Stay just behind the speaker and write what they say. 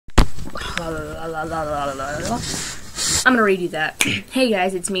I'm gonna redo that. Hey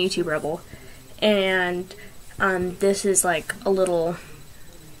guys, it's me, YouTube Rebel, and this is like a little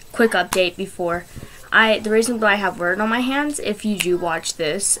quick update before the reason why I have word on my hands. If you do watch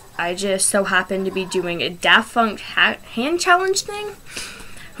this, I just so happen to be doing a Daft Punk hand challenge thing,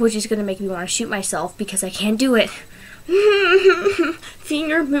 which is gonna make me want to shoot myself because I can't do it.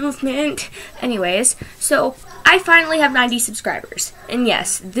 Finger movement. Anyways, so I finally have 90 subscribers, and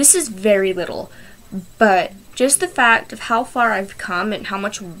yes, this is very little, but just the fact of how far I've come and how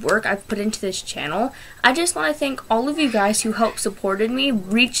much work I've put into this channel, I just want to thank all of you guys who helped supported me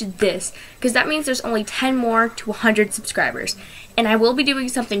reach this, because that means there's only 10 more to 100 subscribers, and I will be doing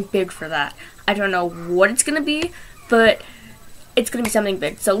something big for that. I don't know what it's going to be, but it's going to be something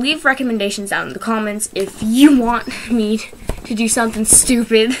big. So leave recommendations down in the comments if you want me to do something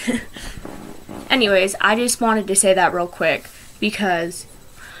stupid. Anyways, I just wanted to say that real quick because,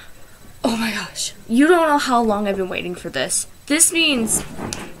 oh my gosh, you don't know how long I've been waiting for this. This means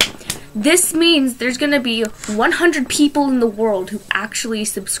there's going to be 100 people in the world who actually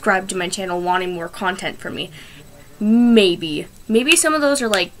subscribe to my channel wanting more content from me. Maybe some of those are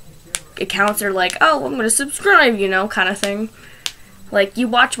like accounts that are like, oh, I'm going to subscribe, you know, kind of thing. Like, you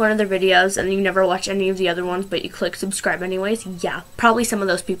watch one of their videos and you never watch any of the other ones, but you click subscribe anyways. Yeah, probably some of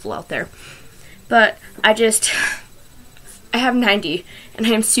those people out there. But I have 90, and I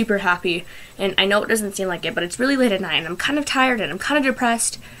am super happy. And I know it doesn't seem like it, but it's really late at night, and I'm kind of tired, and I'm kind of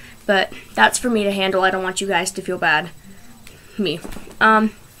depressed. But that's for me to handle. I don't want you guys to feel bad. Me.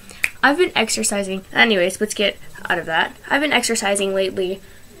 I've been exercising. Anyways, let's get out of that. I've been exercising lately.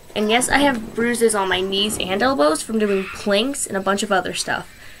 And yes, I have bruises on my knees and elbows from doing planks and a bunch of other stuff.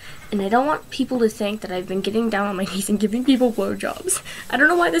 And I don't want people to think that I've been getting down on my knees and giving people blowjobs. I don't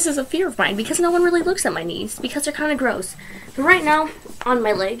know why this is a fear of mine, because no one really looks at my knees, because they're kind of gross. But right now, on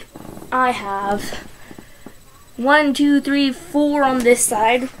my leg, I have 1, 2, 3, 4 on this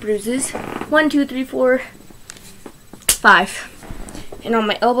side, bruises. 1, 2, 3, 4, 5. And on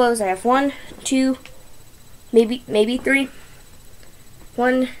my elbows, I have 1, 2, maybe 3.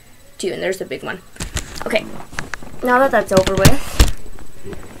 1, 2, and there's the big one. Okay, now that that's over with,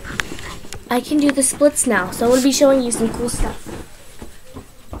 I can do the splits now. So I'm going to be showing you some cool stuff.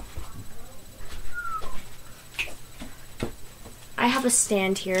 I have a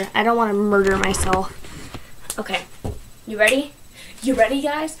stand here. I don't want to murder myself. Okay, you ready? You ready,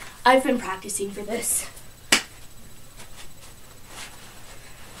 guys? I've been practicing for this.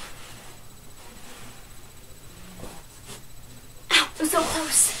 Ow, I'm so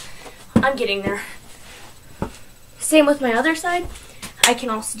close. I'm getting there. Same with my other side. I can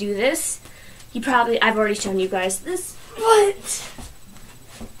also do this. I've already shown you guys this. What?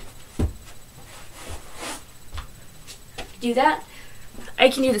 Do that. I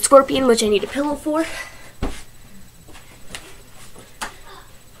can do the scorpion, which I need a pillow for.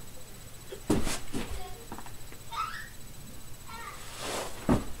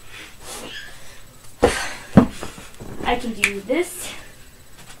 I can do this.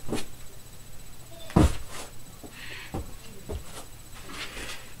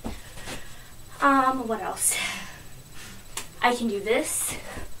 What else? I can do this.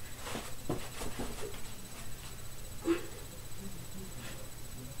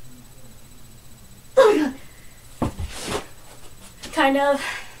 Kind of.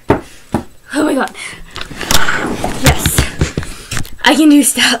 Oh my god. Yes. I can do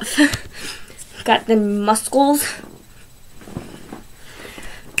stuff. Got the muscles.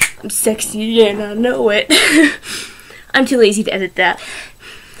 I'm sexy and I know it. I'm too lazy to edit that.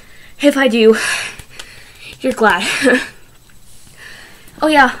 If I do, you're glad. Oh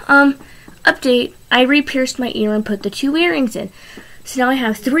yeah, update. I re-pierced my ear and put the 2 earrings in. So now I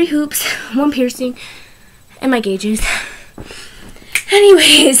have 3 hoops, 1 piercing, and my gauges.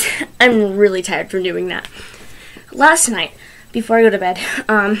 Anyways, I'm really tired from doing that. Last night, before I go to bed,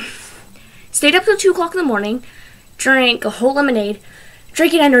 stayed up till 2 o'clock in the morning, drank a whole lemonade,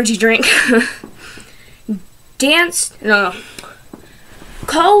 drank an energy drink,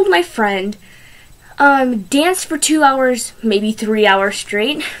 called my friend, danced for 2 hours, maybe 3 hours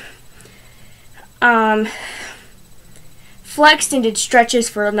straight, flexed and did stretches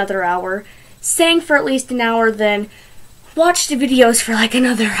for another hour, sang for at least an hour, then watched the videos for like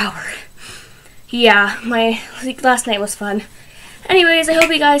another hour. Yeah, last night was fun. Anyways, I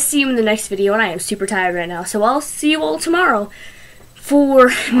hope you guys see you in the next video, and I am super tired right now, so I'll see you all tomorrow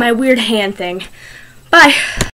for my weird hand thing. Bye!